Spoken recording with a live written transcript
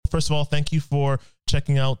first of all, thank you for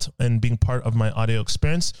checking out and being part of my audio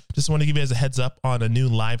experience. Just want to give you guys a heads up on a new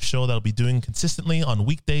live show that I'll be doing consistently on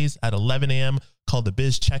weekdays at 11 a.m. called the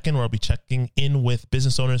Biz Check-In, where I'll be checking in with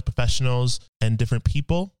business owners, professionals, and different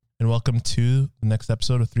people. And welcome to the next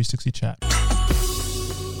episode of 360 Chat.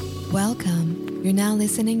 Welcome. You're now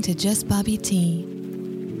listening to Just Bobby T.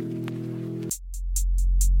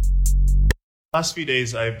 Last few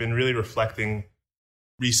days, I've been really reflecting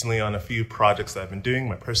recently on a few projects that I've been doing,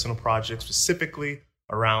 my personal projects, specifically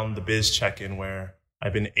around the Biz Check-In, where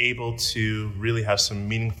I've been able to really have some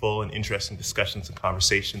meaningful and interesting discussions and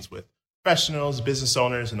conversations with professionals, business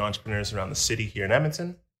owners, and entrepreneurs around the city here in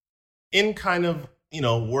Edmonton. In kind of,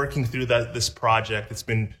 working through this project, it's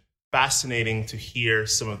been fascinating to hear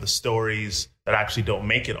some of the stories that actually don't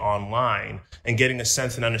make it online and getting a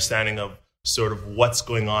sense and understanding of sort of what's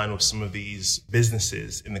going on with some of these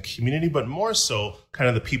businesses in the community, but more so kind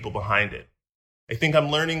of the people behind it. I think I'm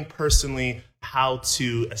learning personally how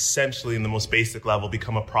to essentially, in the most basic level,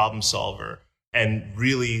 become a problem solver and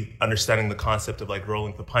really understanding the concept of like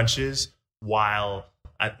rolling the punches while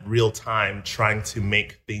at real time trying to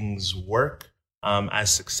make things work as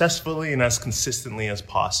successfully and as consistently as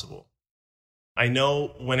possible. I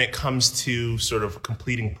know when it comes to sort of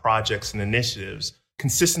completing projects and initiatives,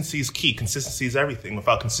 consistency is key. Consistency is everything.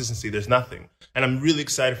 Without consistency, there's nothing. And I'm really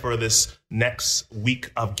excited for this next week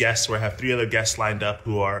of guests where I have 3 other guests lined up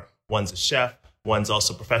who are, one's a chef, one's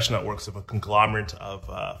also a professional that works with a conglomerate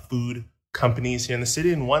of food companies here in the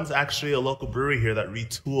city, and one's actually a local brewery here that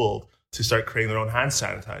retooled to start creating their own hand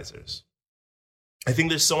sanitizers. I think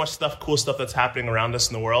there's so much cool stuff that's happening around us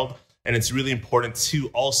in the world, and it's really important to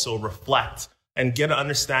also reflect and get an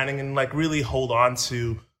understanding and like really hold on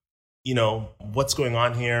to what's going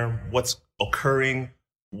on here, what's occurring,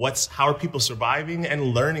 how are people surviving,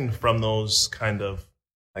 and learning from those kind of,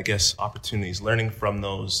 opportunities, learning from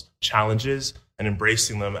those challenges and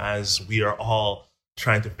embracing them as we are all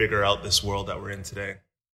trying to figure out this world that we're in today.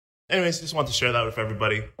 Anyways, just want to share that with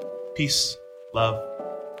everybody. Peace, love,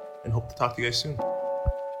 and hope to talk to you guys soon.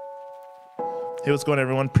 Hey, what's going on,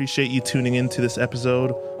 everyone? Appreciate you tuning in to this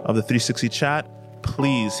episode of the 360 Chat.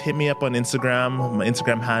 Please hit me up on Instagram. My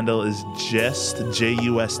Instagram handle is just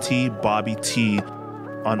JUST Bobby T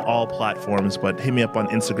on all platforms, but hit me up on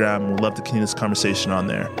Instagram. We'd love to continue this conversation on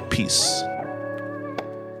there. Peace.